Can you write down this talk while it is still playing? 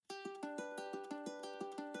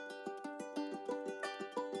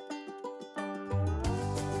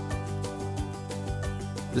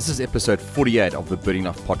This is episode 48 of the Birding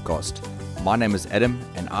Life podcast. My name is Adam,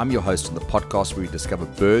 and I'm your host on the podcast where we discover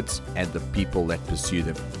birds and the people that pursue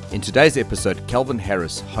them. In today's episode, Calvin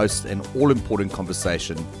Harris hosts an all-important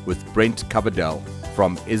conversation with Brent Coverdell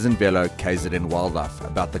from Izinvelo KZN Wildlife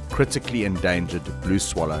about the critically endangered blue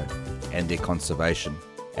swallow and their conservation.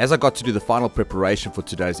 As I got to do the final preparation for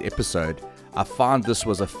today's episode, I found this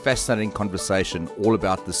was a fascinating conversation all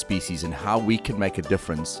about the species and how we can make a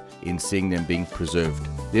difference in seeing them being preserved.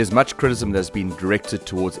 There's much criticism that has been directed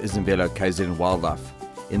towards Izinvelo KZN Wildlife.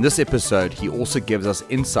 In this episode, he also gives us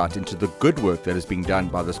insight into the good work that is being done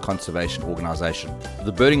by this conservation organization.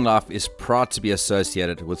 The Birding Life is proud to be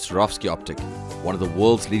associated with Swarovski Optik, one of the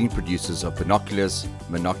world's leading producers of binoculars,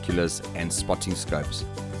 monoculars, and spotting scopes,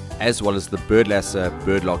 as well as the Birdlasser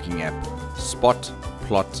bird logging app. Spot,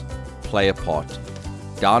 plot, play a part.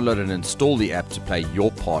 Download and install the app to play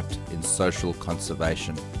your part in social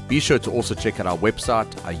conservation. Be sure to also check out our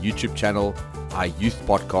website, our YouTube channel, our youth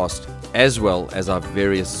podcast, as well as our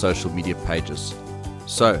various social media pages.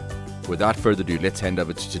 So, without further ado, let's hand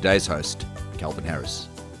over to today's host, Calvin Harris.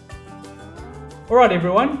 All right,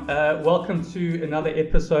 everyone. Welcome to another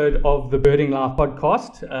episode of the Birding Life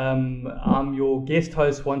podcast. I'm your guest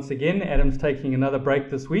host once again. Adam's taking another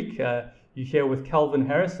break this week. You're here with Calvin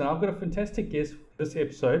Harris, and I've got a fantastic guest for this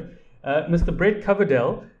episode, Mr. Brent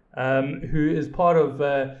Coverdell, who is part of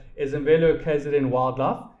Izinvelo KZN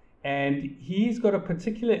Wildlife, and he's got a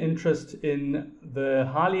particular interest in the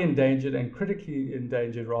highly endangered and critically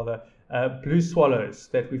endangered, blue swallows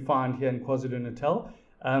that we find here in KwaZulu-Natal.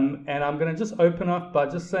 And I'm going to just open up by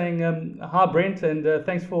just saying hi, Brent, and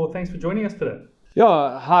thanks for joining us today.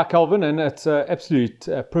 Yeah, hi, Calvin, and it's an absolute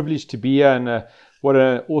privilege to be here, and what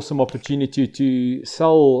an awesome opportunity to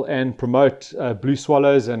sell and promote blue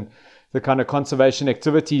swallows and the kind of conservation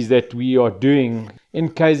activities that we are doing in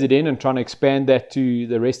KZN and trying to expand that to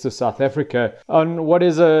the rest of South Africa on what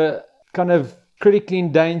is a kind of critically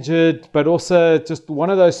endangered, but also just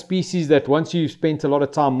one of those species that once you've spent a lot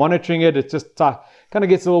of time monitoring it, it just kind of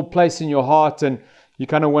gets a little place in your heart, and you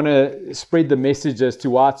kind of want to spread the message as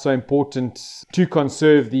to why it's so important to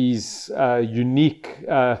conserve these unique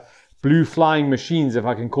blue flying machines, if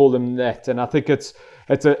I can call them that. And I think it's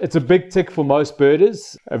a big tick for most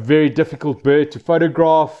birders. A very difficult bird to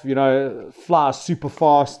photograph, flies super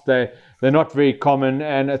fast. They're not very common,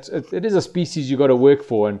 and it is a species you got to work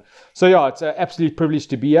for. And so it's an absolute privilege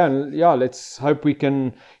to be here. And let's hope we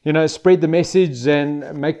can spread the message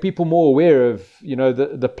and make people more aware of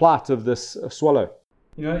the plight of this swallow.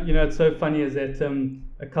 It's so funny is that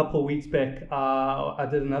a couple of weeks back I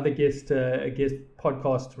did another guest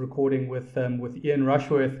podcast recording with Ian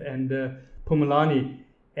Rushworth and Pumalani,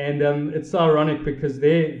 and it's so ironic because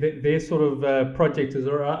their sort of project is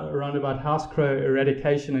around about house crow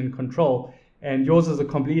eradication and control, and yours is a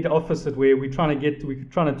complete opposite where we're trying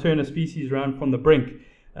to turn a species around from the brink.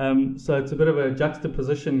 So it's a bit of a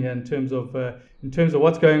juxtaposition here in terms of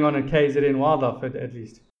what's going on in KZN Wildlife at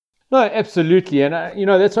least. No, absolutely, and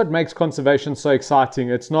that's what makes conservation so exciting.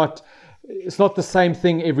 It's not the same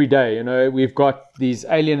thing every day. We've got these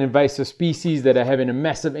alien invasive species that are having a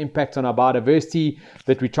massive impact on our biodiversity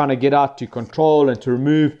that we're trying to get out to control and to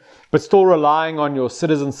remove, but still relying on your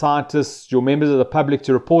citizen scientists, your members of the public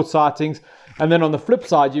to report sightings. And then on the flip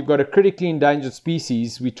side, you've got a critically endangered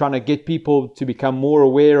species. We're trying to get people to become more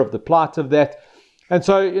aware of the plight of that. And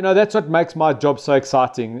so, that's what makes my job so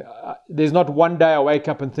exciting. There's not one day I wake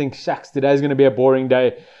up and think, shucks, today's going to be a boring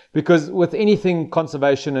day. Because with anything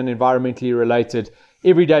conservation and environmentally related,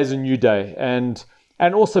 every day is a new day. And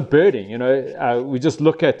also birding, we just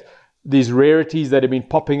look at these rarities that have been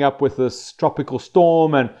popping up with this tropical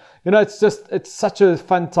storm. And, it's such a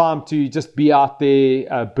fun time to just be out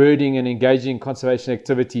there birding and engaging in conservation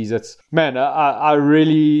activities. I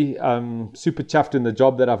really super chuffed in the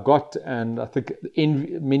job that I've got. And I think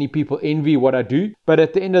many people envy what I do. But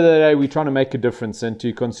at the end of the day, we're trying to make a difference and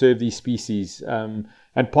to conserve these species.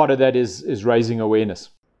 And part of that is raising awareness.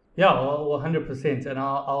 Yeah, well, 100%. And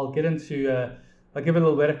I'll get into... I'll give a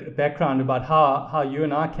little bit of background about how you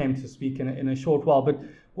and I came to speak in a short while. But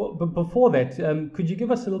before that, could you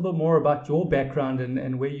give us a little bit more about your background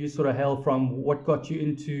and where you sort of hail from, what got you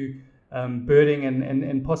into birding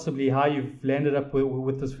and possibly how you've landed up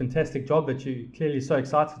with this fantastic job that you're clearly so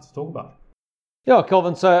excited to talk about? Yeah,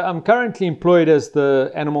 Calvin. So I'm currently employed as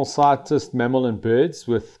the animal scientist, mammal and birds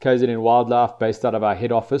with KZN Wildlife based out of our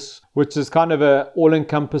head office, which is kind of a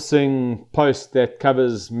all-encompassing post that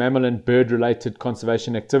covers mammal and bird-related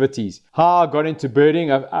conservation activities. How I got into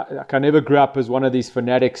birding, I never grew up as one of these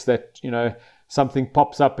fanatics that, something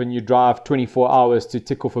pops up and you drive 24 hours to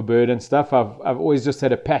tick off a bird and stuff. I've always just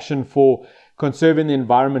had a passion for conserving the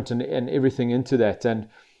environment and everything into that. And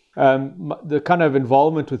the kind of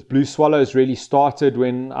involvement with Blue Swallows really started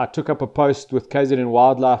when I took up a post with KZN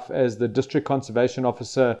Wildlife as the District Conservation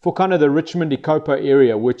Officer for kind of the Richmond Ikopo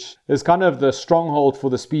area, which is kind of the stronghold for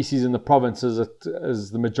the species in the province,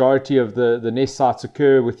 as the majority of the nest sites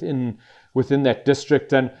occur within that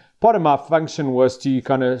district. And part of my function was to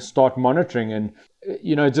kind of start monitoring and,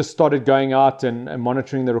 just started going out and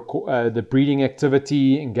monitoring the breeding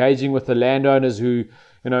activity, engaging with the landowners who,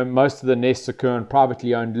 most of the nests occur on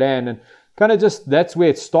privately owned land, and kind of just that's where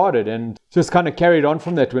it started, and just kind of carried on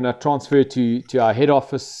from that when I transferred to our head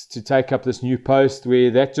office to take up this new post,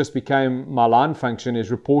 where that just became my line function,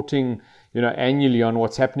 is reporting, annually on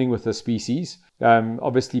what's happening with the species.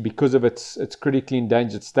 Obviously, because of its critically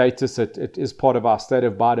endangered status, it is part of our state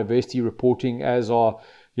of biodiversity reporting, as are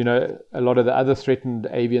a lot of the other threatened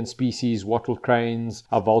avian species, wattle cranes,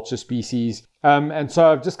 our vulture species. And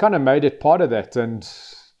so I've just kind of made it part of that and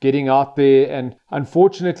getting out there and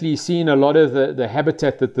unfortunately seeing a lot of the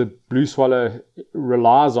habitat that the blue swallow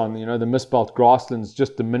relies on, the misbelt grasslands,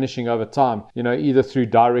 just diminishing over time, either through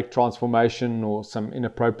direct transformation or some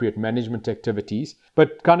inappropriate management activities.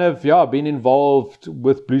 But kind of, been involved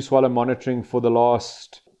with blue swallow monitoring for the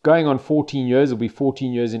last, going on 14 years. It'll be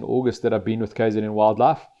 14 years in August that I've been with KZN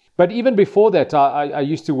Wildlife. But even before that, I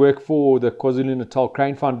used to work for the KwaZulu-Natal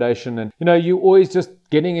Crane Foundation, and you always just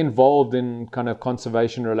getting involved in kind of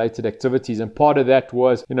conservation related activities, and part of that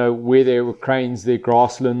was where there were cranes, there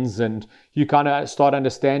grasslands, and you kind of start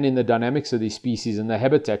understanding the dynamics of these species and the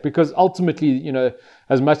habitat, because ultimately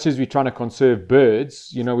as much as we're trying to conserve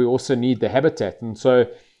birds, we also need the habitat. And so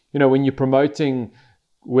when you're promoting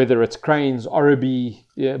whether it's cranes, oribi,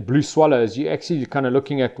 blue swallows, you're actually kind of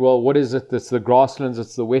looking at, well, what is it that's the grasslands,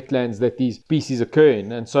 it's the wetlands that these species occur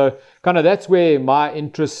in. And so kind of that's where my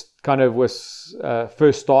interest kind of was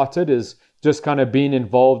first started, is just kind of being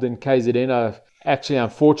involved in KZN. I've actually,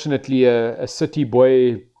 unfortunately, a city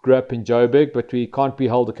boy, grew up in Joburg, but we can't be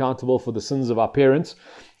held accountable for the sins of our parents.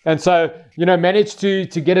 And so, managed to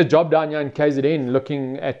get a job down here in KZN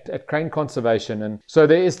looking at crane conservation. And so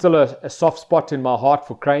there is still a soft spot in my heart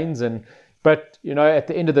for cranes. But at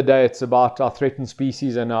the end of the day, it's about our threatened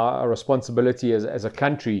species and our responsibility as a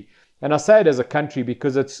country. And I say it as a country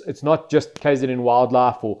because it's not just KZN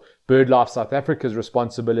Wildlife or BirdLife South Africa's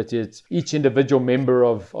responsibility. It's each individual member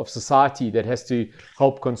of society that has to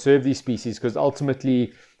help conserve these species, because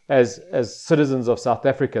ultimately, as citizens of South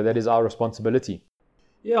Africa, that is our responsibility.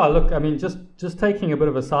 Yeah, look, I mean, just taking a bit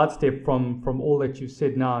of a sidestep from all that you've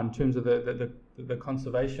said now in terms of the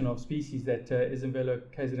conservation of species that Izimvelo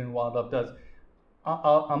KZN Wildlife does.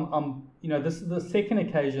 This is the second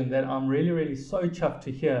occasion that I'm really, really so chuffed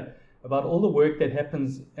to hear about all the work that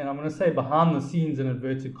happens, and I'm going to say behind the scenes in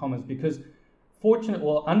inverted commas, because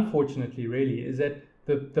unfortunately, really, is that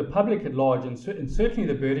the public at large, and certainly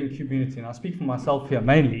the birding community, and I speak for myself here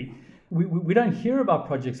mainly, we don't hear about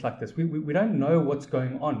projects like this. We don't know what's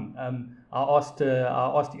going on. I asked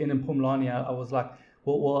Ian and Pumlani, I was like,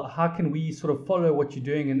 well, how can we sort of follow what you're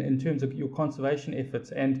doing in terms of your conservation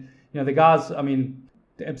efforts? And the guys, I mean,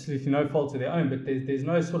 absolutely no fault of their own, but there's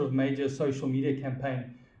no sort of major social media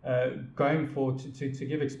campaign going for to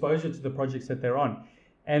give exposure to the projects that they're on.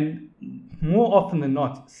 And more often than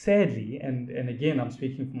not, sadly, and again, I'm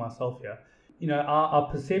speaking for myself here, our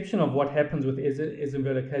perception of what happens with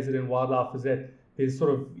Izimvelo KZN Wildlife is that there's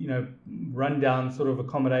sort of, rundown sort of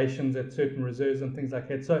accommodations at certain reserves and things like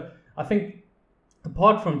that. So I think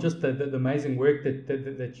apart from just the amazing work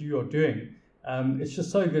that you are doing, it's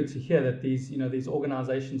just so good to hear that these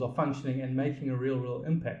organizations are functioning and making a real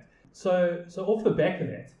impact. So off the back of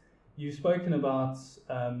that, you've spoken about,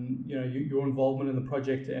 your involvement in the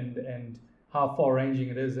project and how far-ranging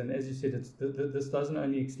it is, and as you said, this doesn't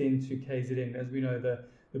only extend to KZN. As we know,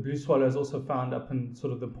 the blue swallow is also found up in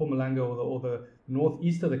sort of the Mpumalanga or the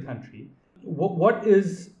northeast of the country. What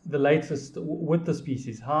is the latest with the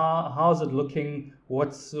species? How is it looking?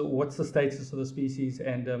 What's the status of the species?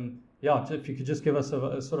 And if you could just give us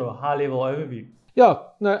a sort of a high-level overview. Yeah,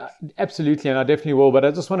 no, absolutely, and I definitely will. But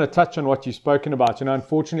I just want to touch on what you've spoken about.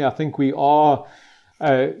 Unfortunately, I think we are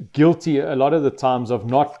guilty a lot of the times of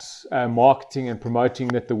not marketing and promoting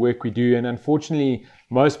the work we do. And unfortunately,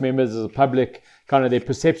 most members of the public, kind of their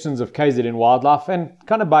perceptions of KZN Wildlife, and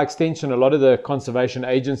kind of by extension, a lot of the conservation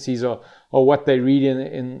agencies are what they read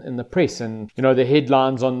in the press, and the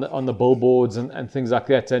headlines on the billboards and things like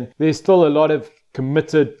that. And there's still a lot of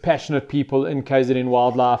committed, passionate people in KZN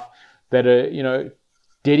Wildlife that are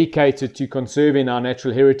dedicated to conserving our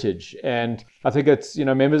natural heritage. And I think it's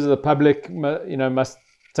members of the public must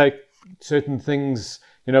take certain things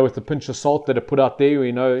with a pinch of salt that are put out there.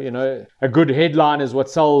 We know, a good headline is what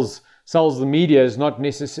sells the media, is not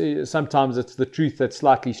necessary. Sometimes it's the truth that's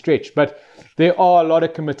slightly stretched, but there are a lot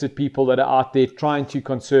of committed people that are out there trying to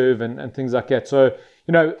conserve and things like that. So,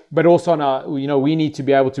 but also on our, we need to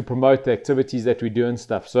be able to promote the activities that we do and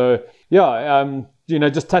stuff. So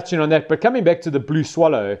just touching on that, but coming back to the blue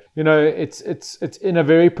swallow, it's in a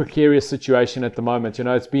very precarious situation at the moment.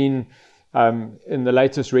 It's been in the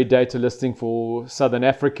latest red data listing for Southern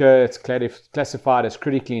Africa, it's classified as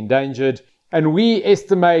critically endangered. And we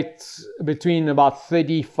estimate between about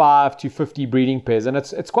 35 to 50 breeding pairs. And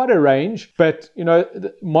it's quite a range, but,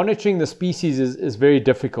 monitoring the species is very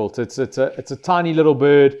difficult. It's a tiny little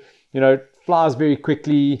bird, flies very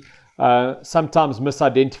quickly, sometimes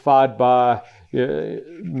misidentified by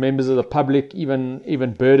members of the public,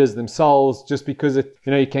 even birders themselves, just because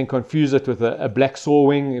you can confuse it with a black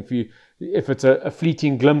sawwing if it's a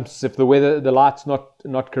fleeting glimpse, if the light's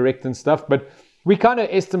not correct and stuff. But we kind of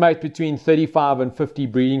estimate between 35 and 50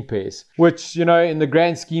 breeding pairs, which, in the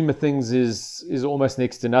grand scheme of things is almost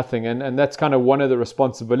next to nothing. And that's kind of one of the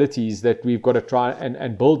responsibilities that we've got to try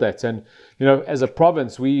and build that. And, as a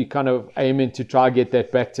province, we kind of aiming to try get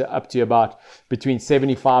that back up to about between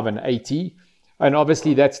 75 and 80. And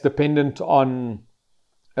obviously that's dependent on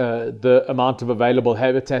the amount of available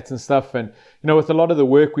habitats and stuff. And, with a lot of the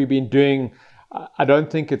work we've been doing, I don't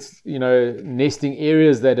think it's, nesting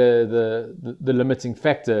areas that are the limiting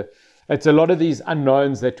factor. It's a lot of these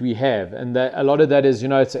unknowns that we have. And a lot of that is,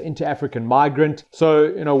 it's an inter-African migrant. So,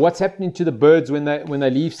 what's happening to the birds when they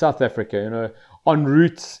leave South Africa? En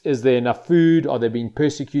route, is there enough food? Are they being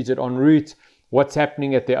persecuted en route? What's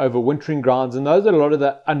happening at their overwintering grounds? And those are a lot of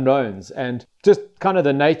the unknowns. And just kind of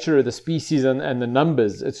the nature of the species and the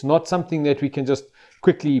numbers. It's not something that we can just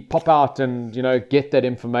quickly pop out and get that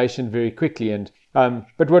information very quickly. And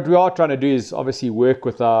but what we are trying to do is obviously work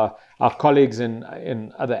with our colleagues in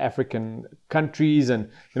other African countries, and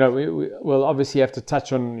we'll obviously have to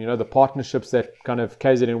touch on the partnerships that kind of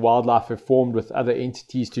KZN Wildlife have formed with other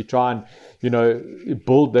entities to try and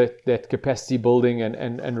build that capacity building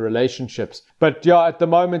and relationships. But at the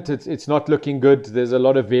moment it's not looking good. There's a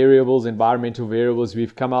lot of environmental variables.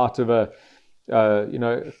 We've come out of a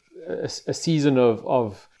season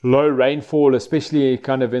of low rainfall, especially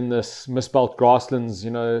kind of in this Misbelt grasslands,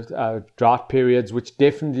 drought periods, which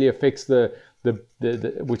definitely affects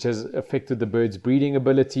which has affected the birds' breeding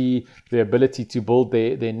ability, their ability to build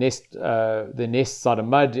their nests out of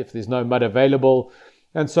mud if there's no mud available.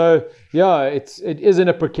 And so, it is in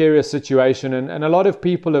a precarious situation, and a lot of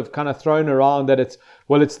people have kind of thrown around that it's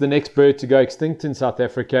the next bird to go extinct in South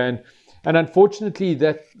Africa, and unfortunately,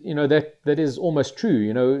 that is almost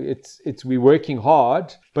true. It's we're working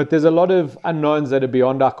hard, but there's a lot of unknowns that are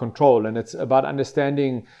beyond our control, and it's about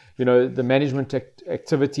understanding, the management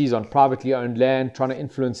activities on privately owned land, trying to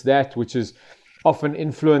influence that, which is often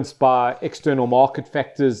influenced by external market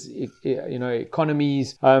factors,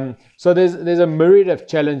 economies. So there's a myriad of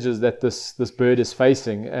challenges that this bird is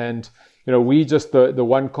facing, and we just the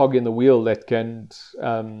one cog in the wheel that can,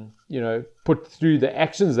 put through the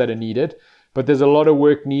actions that are needed. But there's a lot of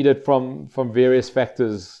work needed from various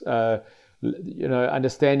factors,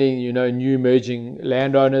 understanding, new emerging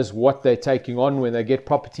landowners, what they're taking on when they get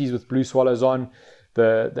properties with blue swallows on,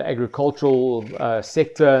 the agricultural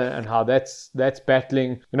sector and how that's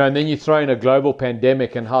battling, and then you throw in a global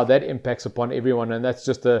pandemic and how that impacts upon everyone. And that's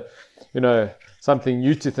just something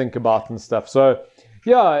new to think about and stuff. So,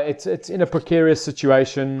 it's in a precarious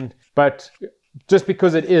situation, but just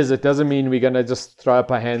because it doesn't mean we're going to just throw up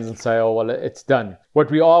our hands and say, oh, well, it's done. What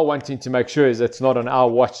we are wanting to make sure is it's not on our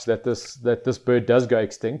watch that this bird does go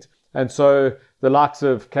extinct. And so the likes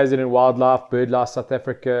of KZN Wildlife, BirdLife South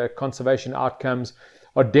Africa, Conservation Outcomes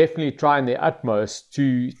are definitely trying their utmost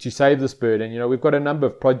to save this bird. And, we've got a number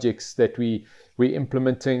of projects that we're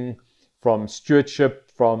implementing, from stewardship,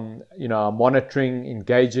 from, monitoring,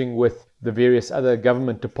 engaging with the various other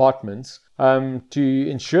government departments to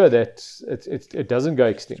ensure that it doesn't go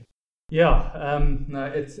extinct.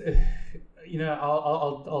 No, it's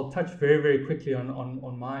I'll touch very, very quickly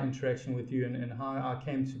on my interaction with you and how I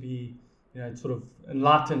came to be sort of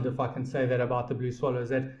enlightened, if I can say that, about the blue swallows.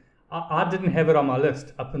 That I didn't have it on my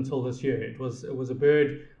list up until this year. It was a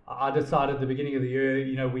bird. I decided at the beginning of the year,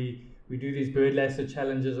 we do these bird lasso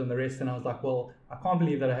challenges and the rest, and I was like, well, I can't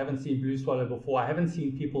believe that I haven't seen blue swallow before. I haven't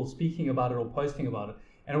seen people speaking about it or posting about it.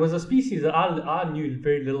 And it was a species that I knew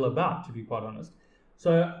very little about, to be quite honest.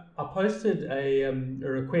 So I posted a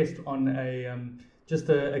request on just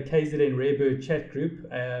a KZN Rare Bird chat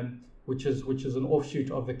group, which is an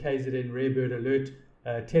offshoot of the KZN Rare Bird Alert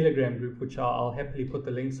Telegram group, which I'll happily put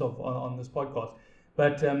the links of on this podcast.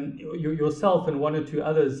 But yourself and one or two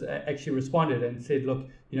others actually responded and said, look,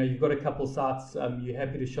 you've got a couple sites, you're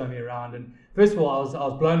happy to show me around. And first of all, I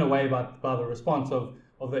was blown away by the response of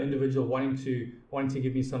the individual wanting to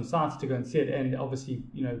give me some sites to go and see it, and obviously,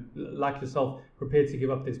 like yourself, prepared to give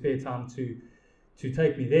up their spare time to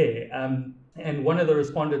take me there. And one of the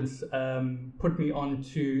respondents put me on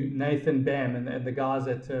to Nathan Bam and the guys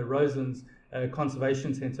at Roselands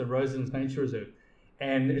Conservation Centre, Roselands Nature Reserve.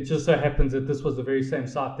 And it just so happens that this was the very same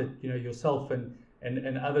site that yourself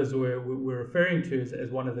and others were referring to as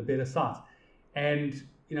one of the better sites. And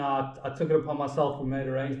I took it upon myself. We made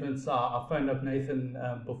arrangements. I phoned up Nathan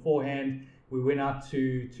beforehand. We went out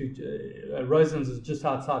to Roselands is just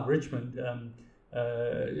outside Richmond.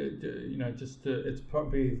 It's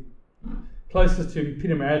probably closest to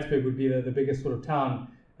Pietermaritzburg would be the biggest sort of town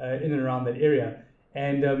in and around that area.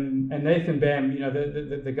 And Nathan Bam,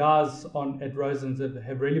 the guys at Roselands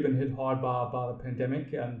have really been hit hard by the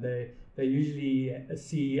pandemic. They usually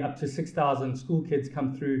see up to 6,000 school kids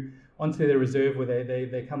come through onto their reserve, where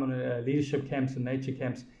they come on leadership camps and nature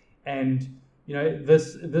camps. And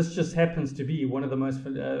this just happens to be one of the most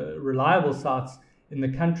reliable sites in the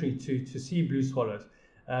country to see blue swallows.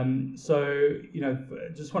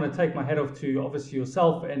 Just want to take my hat off to obviously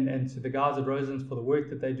yourself and to the guys at Roselands for the work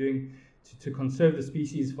that they're doing to conserve the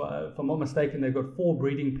species. If I'm not mistaken, they've got 4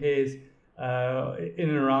 breeding pairs in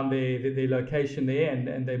and around their location there,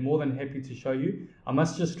 and they're more than happy to show you. I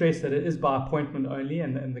must just stress that it is by appointment only,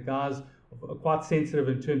 and the guys are quite sensitive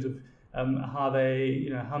in terms of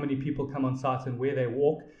how many people come on site and where they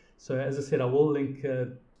walk. So as I said, I will link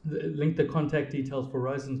the contact details for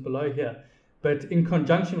Roselands below here. But in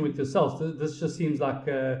conjunction with yourselves, this just seems like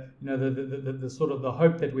the sort of the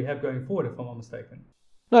hope that we have going forward, if I'm not mistaken.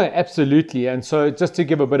 No, absolutely. And so just to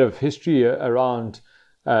give a bit of history around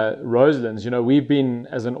Roselands, we've been,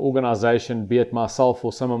 as an organization, be it myself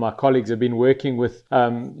or some of my colleagues, have been working with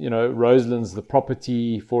Roselands, the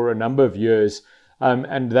property, for a number of years.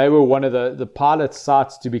 And they were one of the pilot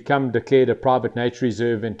sites to become declared a private nature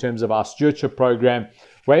reserve in terms of our stewardship program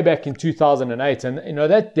way back in 2008. And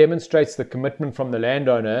that demonstrates the commitment from the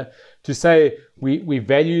landowner to say we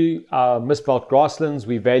value our misbelt grasslands,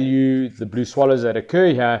 we value the blue swallows that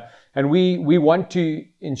occur here, and we want to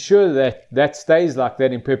ensure that stays like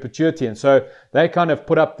that in perpetuity. And so they kind of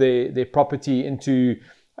put up their property into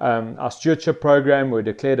our stewardship program. We're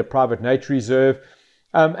declared a private nature reserve.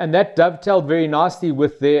 And that dovetailed very nicely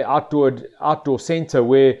with their outdoor center,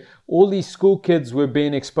 where all these school kids were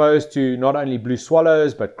being exposed to not only blue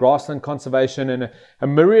swallows, but grassland conservation and a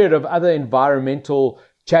myriad of other environmental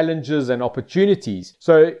challenges and opportunities.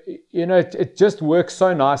 So, it just works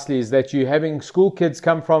so nicely, is that you're having school kids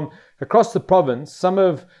come from across the province, some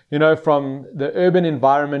of, from the urban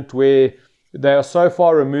environment where they are so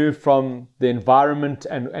far removed from the environment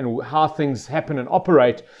and how things happen and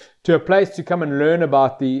operate, to a place to come and learn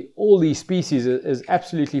about all these species is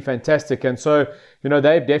absolutely fantastic. And so,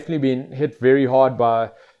 they've definitely been hit very hard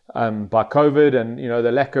by COVID and,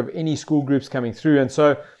 the lack of any school groups coming through. And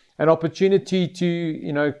so an opportunity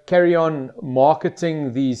to, carry on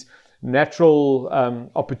marketing these natural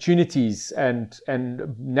opportunities and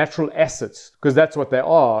natural assets, because that's what they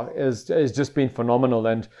are, is just been phenomenal.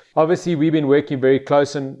 And obviously we've been working very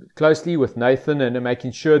closely with Nathan and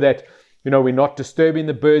making sure that we're not disturbing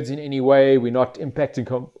the birds in any way, we're not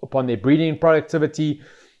impacting upon their breeding productivity.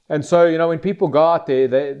 And so, when people go out there,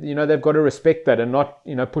 they've got to respect that and not,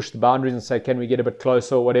 push the boundaries and say, can we get a bit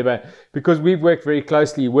closer or whatever? Because we've worked very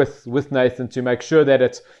closely with Nathan to make sure that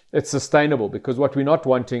it's sustainable, because what we're not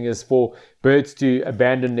wanting is for birds to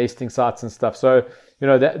abandon nesting sites and stuff. So,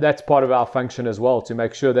 that's part of our function as well, to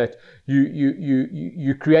make sure that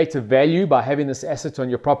you create a value by having this asset on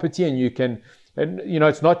your property, and you can,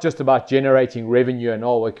 it's not just about generating revenue and,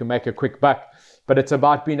 we can make a quick buck, but it's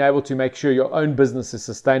about being able to make sure your own business is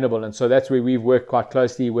sustainable. And so that's where we've worked quite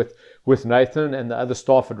closely with Nathan and the other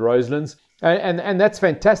staff at Roselands. And that's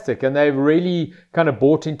fantastic. And they've really kind of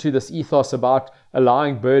bought into this ethos about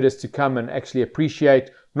allowing birders to come and actually appreciate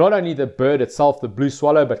not only the bird itself, the blue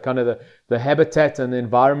swallow, but kind of the habitat and the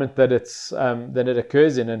environment that it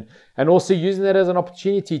occurs in, and also using that as an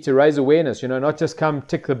opportunity to raise awareness. Not just come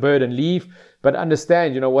tick the bird and leave, but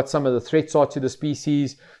understand what some of the threats are to the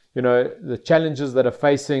species, the challenges that are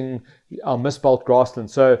facing our misbelt grassland.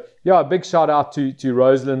 So a big shout out to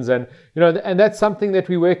Roselands, and and that's something that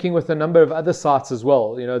we're working with a number of other sites as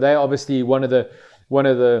well. They're obviously one of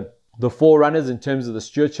the forerunners in terms of the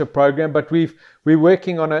stewardship program, but we're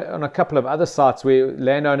working on a couple of other sites where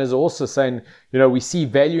landowners are also saying, we see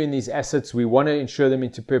value in these assets, we want to insure them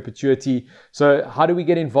into perpetuity. So how do we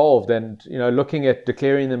get involved? And looking at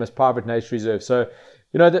declaring them as private nature reserves. So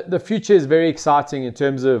the future is very exciting in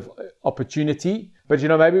terms of opportunity. But,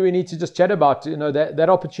 maybe we need to just chat about, that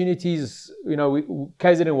opportunities,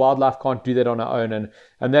 KZN Wildlife can't do that on our own.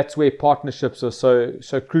 And that's where partnerships are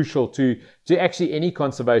so crucial to actually any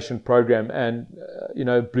conservation program and,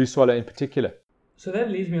 blue swallow in particular. So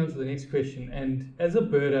that leads me on to the next question. And as a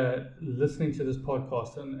birder listening to this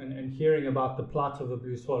podcast and hearing about the plight of the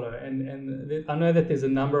blue swallow, and I know that there's a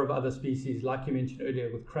number of other species, like you mentioned earlier,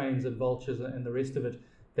 with cranes and vultures and the rest of it,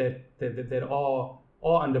 that are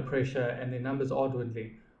under pressure and their numbers are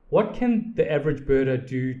dwindling. What can the average birder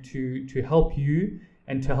do to help you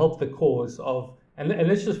and to help the cause of, and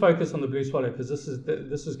let's just focus on the blue swallow, because this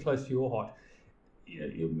is close to your heart.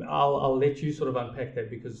 I'll let you sort of unpack that,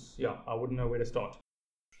 because I wouldn't know where to start.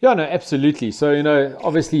 Yeah, no, absolutely. So,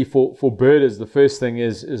 obviously for birders, the first thing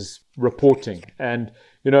is reporting. And,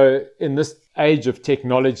 in this age of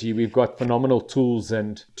technology, we've got phenomenal tools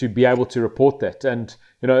and to be able to report that. And,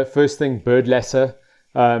 first thing, BirdLasser.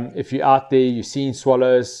 If you're out there, you're seeing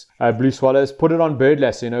swallows, blue swallows, put it on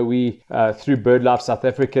BirdLasser. We, through BirdLife South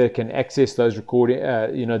Africa, can access those recording,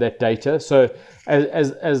 that data. So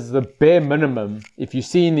as the bare minimum, if you're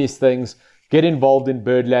seeing these things, get involved in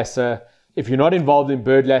BirdLasser. If you're not involved in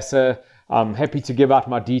BirdLasser, I'm happy to give out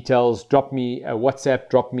my details. Drop me a WhatsApp,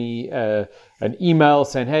 drop me an email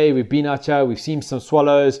saying, hey, we've been out here, we've seen some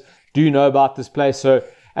swallows. Do you know about this place? So,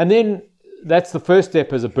 and then that's the first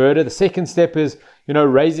step as a birder. The second step is,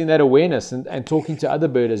 raising that awareness and talking to other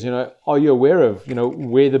birders. Are you aware of,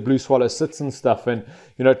 where the blue swallow sits and stuff? And,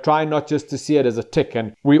 try not just to see it as a tick.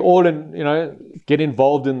 And we all, get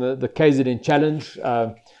involved in the KZN challenge.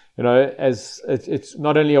 As it's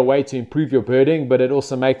not only a way to improve your birding, but it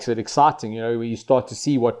also makes it exciting, where you start to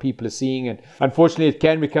see what people are seeing. And unfortunately, it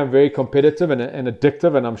can become very competitive and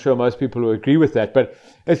addictive, and I'm sure most people will agree with that. But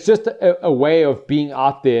it's just a way of being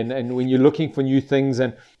out there, and when you're looking for new things,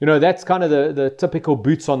 and, that's kind of the typical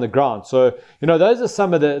boots on the ground. So, those are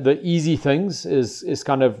some of the easy things is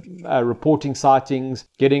kind of reporting sightings,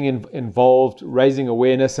 getting involved, raising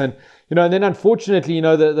awareness. And, and then unfortunately,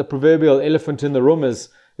 the proverbial elephant in the room is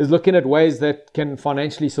looking at ways that can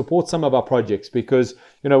financially support some of our projects, because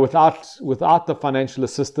without the financial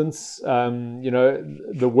assistance,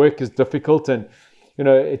 the work is difficult, and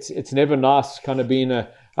it's never nice kind of being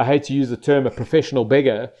I hate to use the term, a professional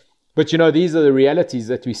beggar, but these are the realities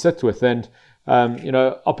that we sit with. And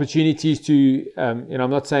opportunities to I'm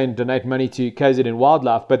not saying donate money to KZN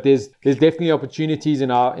Wildlife, but there's definitely opportunities in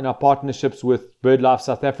our partnerships with BirdLife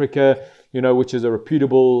South Africa, which is a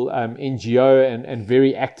reputable NGO and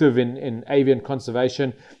very active in avian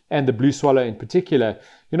conservation and the blue swallow in particular.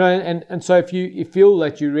 And so if you feel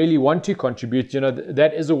that you really want to contribute,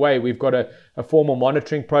 that is a way. We've got a formal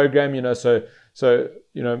monitoring program, so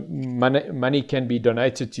money can be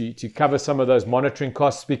donated to cover some of those monitoring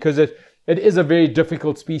costs, because it is a very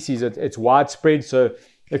difficult species. It's widespread. So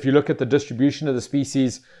if you look at the distribution of the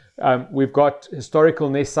species, we've got historical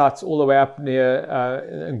nest sites all the way up near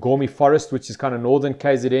Ngormi Forest, which is kind of northern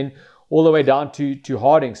KZN, all the way down to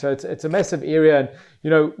Harding. So it's a massive area.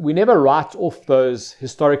 And, we never write off those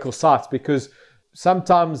historical sites, because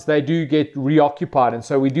sometimes they do get reoccupied. And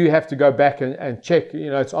so we do have to go back and check.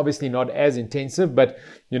 It's obviously not as intensive, but,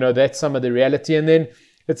 that's some of the reality. And then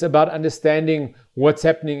it's about understanding what's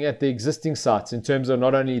happening at the existing sites in terms of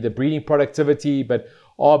not only the breeding productivity, but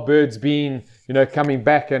are birds being, coming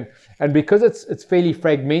back. And because it's fairly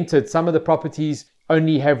fragmented, some of the properties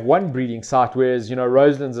only have one breeding site, whereas,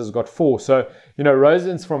 Roselands has got 4. So,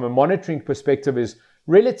 Roselands from a monitoring perspective is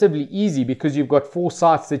relatively easy, because you've got 4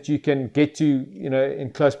 sites that you can get to,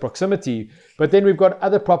 in close proximity. But then we've got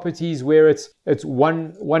other properties where it's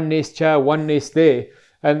one nest here, one nest there.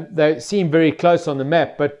 And they seem very close on the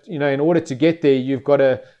map, but in order to get there, you've got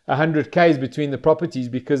 100 k's between the properties,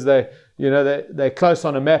 because they're close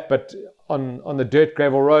on a map, but on the dirt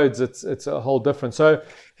gravel roads, it's a whole different. So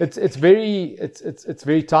it's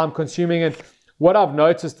very time consuming. And what I've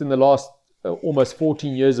noticed in the last almost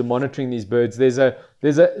 14 years of monitoring these birds, there's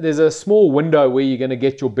a small window where you're going to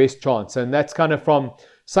get your best chance, and that's kind of from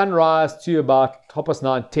sunrise to about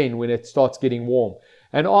 9:10 when it starts getting warm.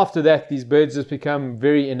 And after that, these birds just become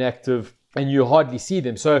very inactive and you hardly see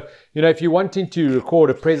them. So, if you're wanting to record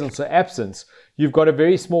a presence or absence, you've got a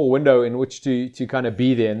very small window in which to kind of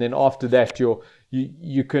be there. And then after that,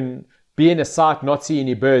 you can be in a site, not see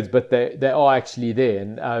any birds, but they are actually there.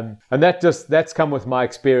 And that's come with my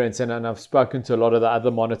experience. And I've spoken to a lot of the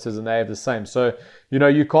other monitors, and they have the same. So,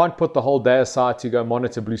 you can't put the whole day aside to go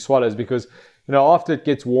monitor blue swallows, because after it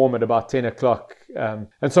gets warm at about 10 o'clock. And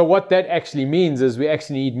so what that actually means is we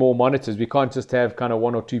actually need more monitors. We can't just have kind of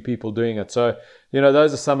 1 or 2 people doing it. So,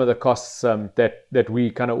 those are some of the costs that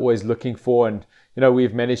we kind of always looking for. And,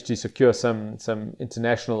 we've managed to secure some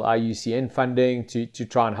international IUCN funding to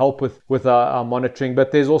try and help with our monitoring.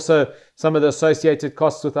 But there's also some of the associated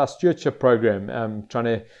costs with our stewardship program,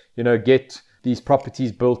 trying to, get these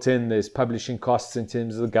properties built in. There's publishing costs in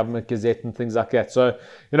terms of the government gazette and things like that. So,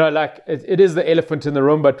 it is the elephant in the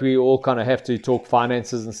room, but we all kind of have to talk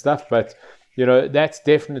finances and stuff. But, that's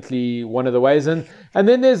definitely one of the ways. And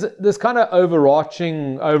then there's this kind of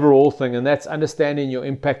overarching overall thing, and that's understanding your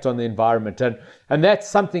impact on the environment. And that's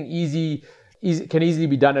something can easily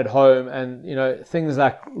be done at home. And, things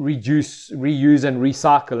like reduce, reuse, and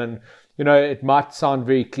recycle. And, it might sound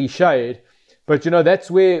very cliched, but,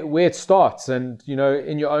 that's where it starts. And,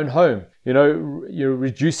 in your own home, you're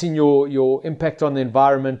reducing your impact on the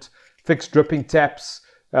environment, fix dripping taps,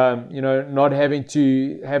 not having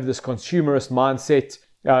to have this consumerist mindset,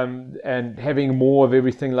 and having more of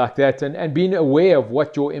everything like that, and being aware of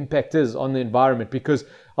what your impact is on the environment, because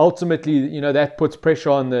ultimately, that puts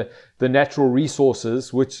pressure on the natural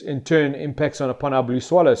resources, which in turn impacts upon our blue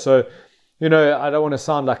swallow. So, I don't want to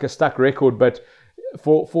sound like a stuck record, but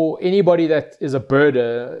for anybody that is a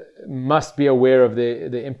birder must be aware of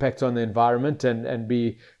the impact on the environment and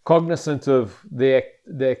be cognizant of the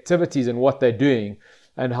activities and what they're doing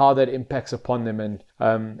and how that impacts upon them.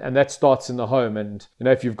 And that starts in the home. And,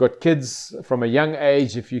 if you've got kids from a young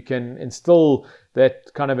age, if you can instill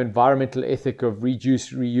that kind of environmental ethic of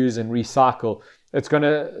reduce, reuse, and recycle, it's going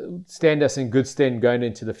to stand us in good stead going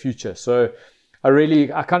into the future. So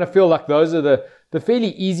I kind of feel like those are the fairly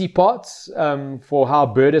easy parts for how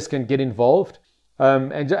birders can get involved,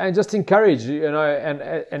 and just encourage,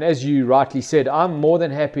 and as you rightly said, I'm more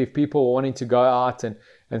than happy if people are wanting to go out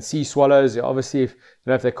and see swallows. Obviously,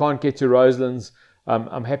 if they can't get to Roselands,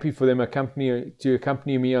 I'm happy for them to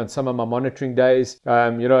accompany me on some of my monitoring days,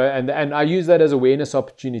 and I use that as awareness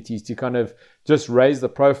opportunities to kind of just raise the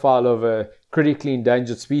profile of a critically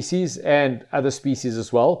endangered species and other species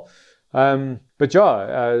as well. But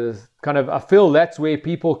I feel that's where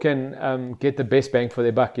people can get the best bang for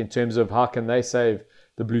their buck in terms of how can they save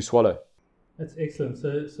the blue swallow. That's excellent.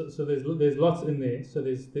 So there's lots in there. So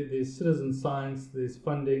there's citizen science, there's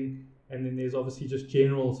funding, and then there's obviously just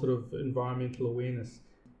general sort of environmental awareness.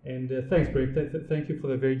 And thanks, Brent. Thank you for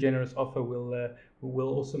the very generous offer. We'll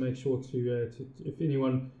also make sure to if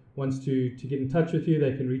anyone wants to get in touch with you,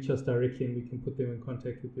 they can reach us directly, and we can put them in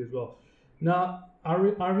contact with you as well. Now, I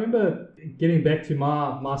remember getting back to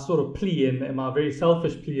my sort of plea and my very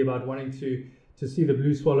selfish plea about wanting to see the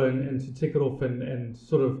blue swallow and to tick it off and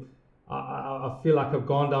sort of I feel like I've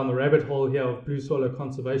gone down the rabbit hole here of blue swallow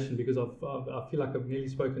conservation, because I feel like I've nearly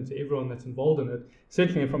spoken to everyone that's involved in it,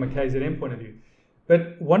 certainly from a KZN point of view.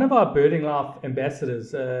 But one of our Birding Life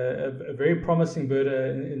ambassadors, a very promising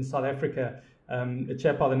birder in South Africa, a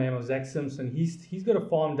chap by the name of Zach Simpson, he's got a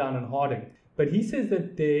farm down in Harding. But he says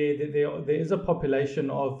that there is a population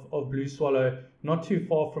of blue swallow not too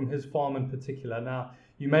far from his farm in particular. Now,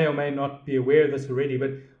 you may or may not be aware of this already,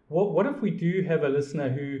 but what if we do have a listener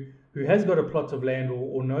who has got a plot of land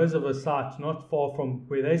or knows of a site not far from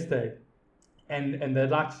where they stay, and they'd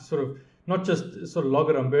like to sort of not just sort of log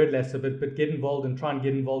it on BirdLasser, but get involved and try and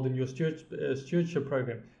get involved in your stewardship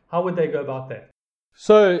program? How would they go about that?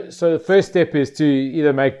 So the first step is to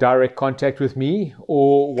either make direct contact with me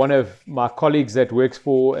or one of my colleagues that works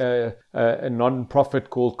for a non-profit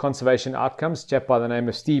called Conservation Outcomes, a chap by the name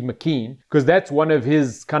of Steve McKean, because that's one of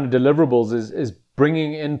his kind of deliverables is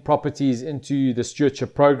bringing in properties into the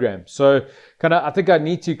stewardship program. So I think I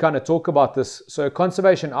need to kind of talk about this. So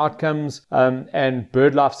Conservation Outcomes and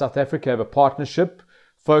BirdLife South Africa have a partnership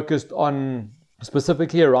focused on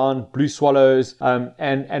specifically around blue swallows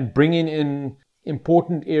and bringing in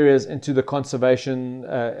important areas into the conservation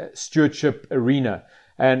stewardship arena.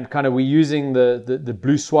 And we're using the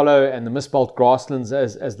blue swallow and the mistbelt grasslands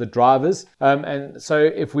as the drivers. And so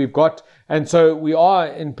if we've got, and so we are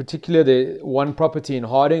in particular the one property in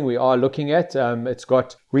Harding we are looking at.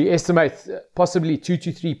 We estimate possibly 2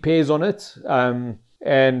 to 3 pairs on it.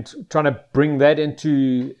 And trying to bring that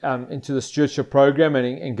into the stewardship program and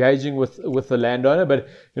engaging with the landowner. But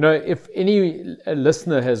if any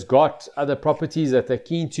listener has got other properties that they're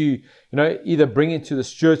keen to either bring into the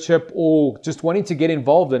stewardship or just wanting to get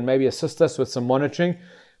involved and maybe assist us with some monitoring,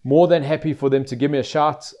 more than happy for them to give me a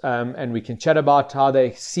shout, and we can chat about how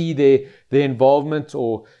they see their involvement,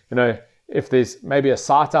 or if there's maybe a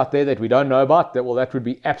site out there that we don't know about, that would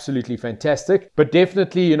be absolutely fantastic. But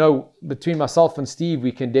definitely, between myself and Steve,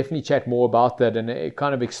 we can definitely chat more about that and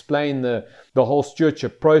kind of explain the whole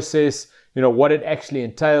stewardship process, what it actually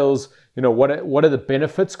entails, what are the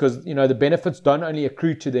benefits, because, the benefits don't only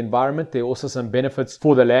accrue to the environment, there are also some benefits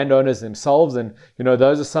for the landowners themselves. And,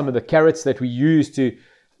 those are some of the carrots that we use to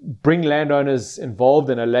bring landowners involved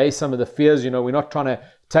and allay some of the fears. We're not trying to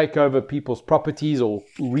take over people's properties or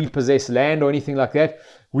repossess land or anything like that.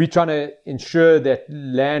 We're trying to ensure that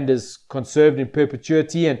land is conserved in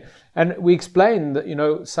perpetuity, and we explain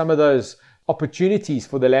that, some of those opportunities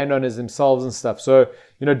for the landowners themselves and stuff. So,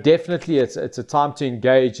 definitely it's a time to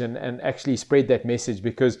engage and actually spread that message,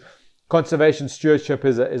 because conservation stewardship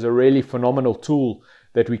is a really phenomenal tool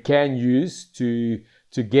that we can use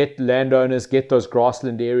to get landowners, get those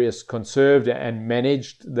grassland areas conserved and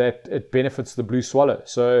managed, that it benefits the blue swallow.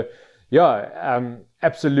 So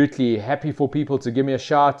absolutely happy for people to give me a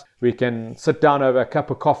shout. We can sit down over a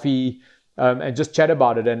cup of coffee and just chat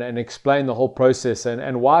about it and explain the whole process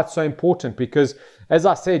and why it's so important. Because as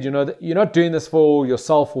I said, you're not doing this for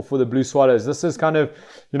yourself or for the blue swallows. This is kind of,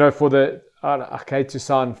 for the, okay, to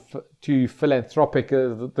sound too philanthropic,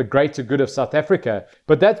 the greater good of South Africa.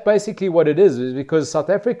 But that's basically what it is because South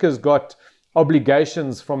Africa's got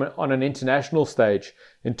obligations on an international stage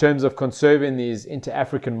in terms of conserving these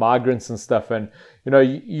inter-African migrants and stuff. And,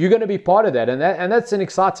 you're going to be part of that. And that's an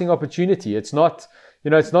exciting opportunity. It's not,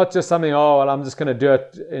 it's not just something, I'm just going to do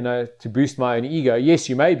it, to boost my own ego. Yes,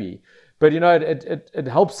 you may be. But, it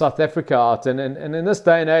helps South Africa out. And in this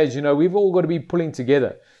day and age, we've all got to be pulling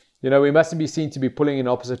together. We mustn't be seen to be pulling in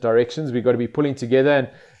opposite directions. We've got to be pulling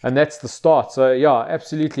together, and that's the start. So,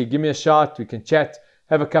 absolutely. Give me a shout. We can chat,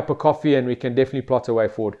 have a cup of coffee, and we can definitely plot a way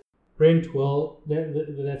forward. Brent, well,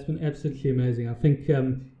 that's been absolutely amazing. I think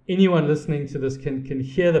anyone listening to this can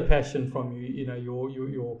hear the passion from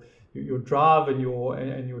you. Your drive and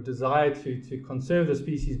your desire to conserve the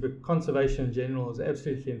species, but conservation in general is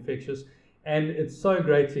absolutely infectious. And it's so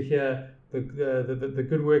great to hear the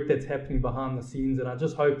good work that's happening behind the scenes. And I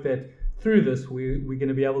just hope that through this, we're going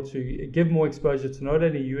to be able to give more exposure to not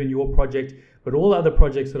only you and your project, but all other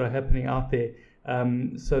projects that are happening out there,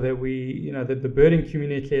 so that that the birding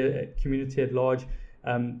community at large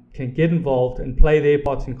can get involved and play their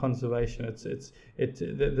part in conservation.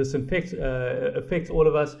 This affects all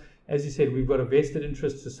of us. As you said, we've got a vested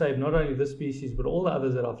interest to save not only this species, but all the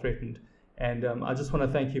others that are threatened. And I just want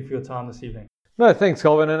to thank you for your time this evening. No, thanks,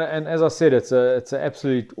 Calvin. And as I said, it's an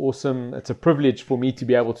absolute awesome. It's a privilege for me to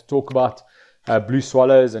be able to talk about blue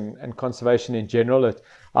swallows and conservation in general.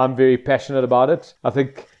 I'm very passionate about it. I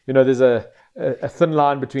think there's a thin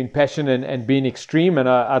line between passion and being extreme, and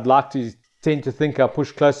I'd like to tend to think I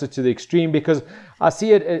push closer to the extreme because I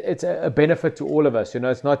see it's a benefit to all of us.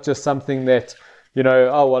 It's not just something that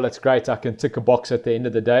it's great, I can tick a box at the end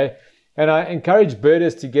of the day. And I encourage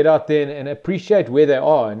birders to get out there and appreciate where they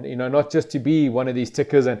are, and not just to be one of these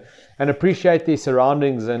tickers, and appreciate their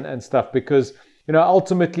surroundings and stuff, because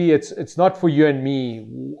ultimately it's not for you and me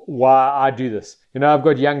why I do this. I've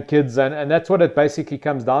got young kids, and that's what it basically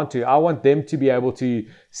comes down to. I want them to be able to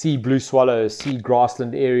see blue swallows, see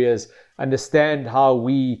grassland areas, understand how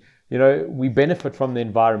we benefit from the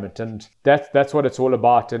environment, and that's what it's all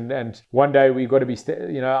about. And one day we got to be,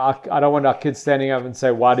 I don't want our kids standing up and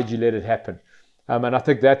say, "Why did you let it happen?" And I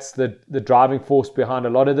think that's the driving force behind a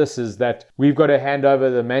lot of this, is that we've got to hand over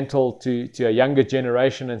the mantle to a younger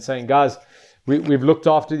generation and saying, guys, we've looked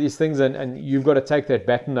after these things, and you've got to take that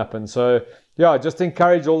baton up. And so, just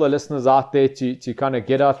encourage all the listeners out there to kind of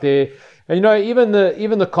get out there, and even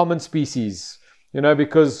the common species,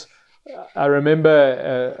 because I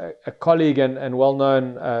remember a colleague and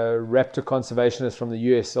well-known raptor conservationist from the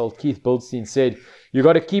US, Keith Bildstein, said, you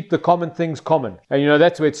got to keep the common things common. And,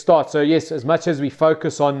 that's where it starts. So, yes, as much as we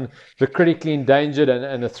focus on the critically endangered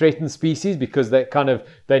and the threatened species, because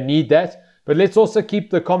they need that, but let's also keep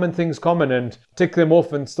the common things common and tick them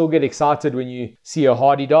off and still get excited when you see a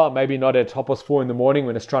hardy-dar, maybe not at 4:30 in the morning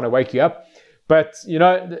when it's trying to wake you up. But,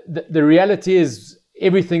 the reality is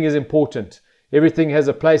everything is important. Everything has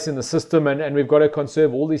a place in the system, and we've got to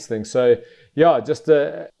conserve all these things. So, just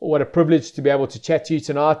what a privilege to be able to chat to you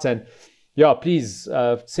tonight. And, please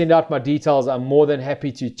send out my details. I'm more than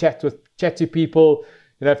happy to chat to people.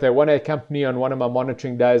 If they want to accompany on one of my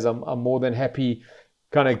monitoring days, I'm more than happy.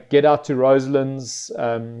 Kind of get out to Roselands.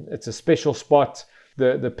 It's a special spot.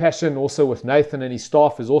 The passion also with Nathan and his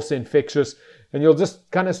staff is also infectious. And you'll just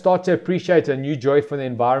kind of start to appreciate a new joy for the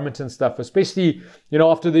environment and stuff, especially,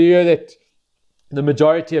 after the year that the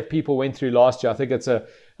majority of people went through last year. I think it's a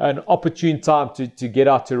an opportune time to get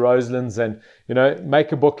out to Roselands and,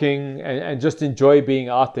 make a booking and just enjoy being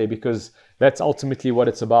out there, because that's ultimately what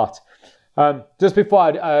it's about. Just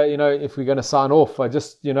before if we're going to sign off, I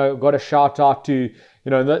just, got a shout out to,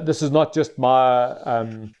 this is not just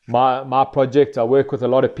my project. I work with a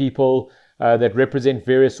lot of people that represent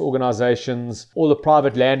various organizations, all the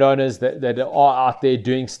private landowners that are out there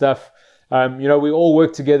doing stuff. We all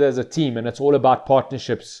work together as a team, and it's all about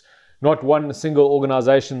partnerships. Not one single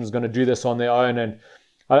organization is going to do this on their own. And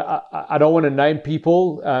I don't want to name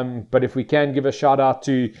people, but if we can give a shout out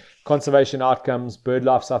to Conservation Outcomes,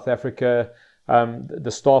 BirdLife South Africa, the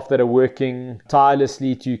staff that are working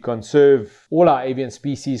tirelessly to conserve all our avian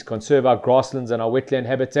species, conserve our grasslands and our wetland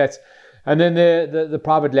habitats. And then the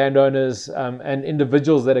private landowners and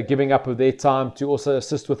individuals that are giving up of their time to also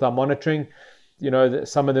assist with our monitoring.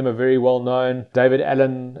 Some of them are very well known. David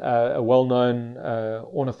Allen, a well-known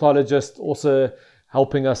ornithologist, also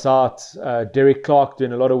helping us out. Derek Clark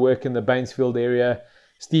doing a lot of work in the Bainsfield area.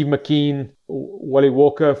 Steve McKean, Wally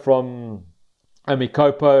Walker from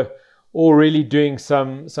Amikopo, all really doing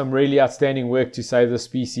some really outstanding work to save the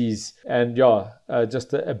species. And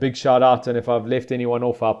just a big shout out. And if I've left anyone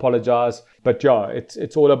off, I apologize. But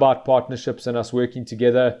it's all about partnerships and us working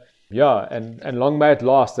together. And long may it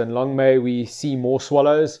last, and long may we see more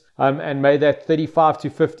swallows, and may that 35 to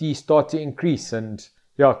 50 start to increase. And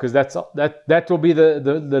because that will be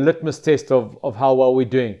the litmus test of how well we're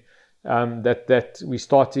doing. That we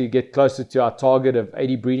start to get closer to our target of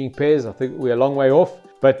 80 breeding pairs. I think we're a long way off,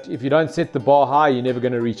 but if you don't set the bar high, you're never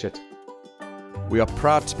going to reach it. We are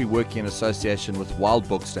proud to be working in association with Wild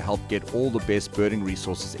Books to help get all the best birding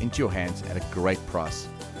resources into your hands at a great price.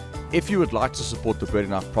 If you would like to support the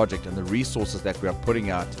Birding Life project and the resources that we are putting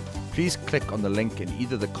out, please click on the link in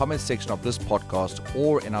either the comment section of this podcast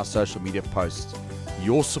or in our social media posts.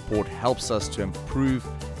 Your support helps us to improve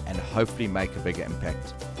and hopefully make a bigger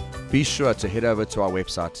impact. Be sure to head over to our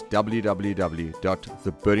website,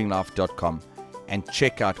 www.thebirdinglife.com, and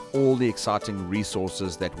check out all the exciting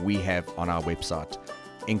resources that we have on our website,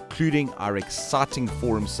 including our exciting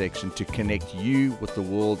forum section to connect you with the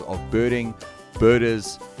world of birding,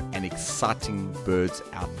 birders, and exciting birds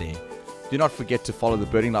out there. Do not forget to follow The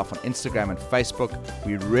Birding Life on Instagram and Facebook.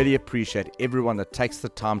 We really appreciate everyone that takes the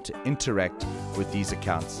time to interact with these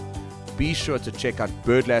accounts. Be sure to check out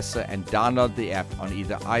Birdlasser and download the app on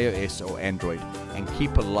either iOS or Android, and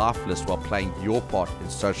keep a life list while playing your part in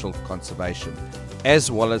social conservation, as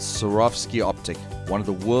well as Swarovski Optic, one of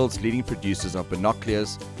the world's leading producers of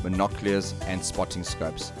binoculars, and spotting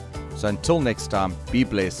scopes. So until next time, be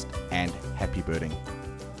blessed and happy birding.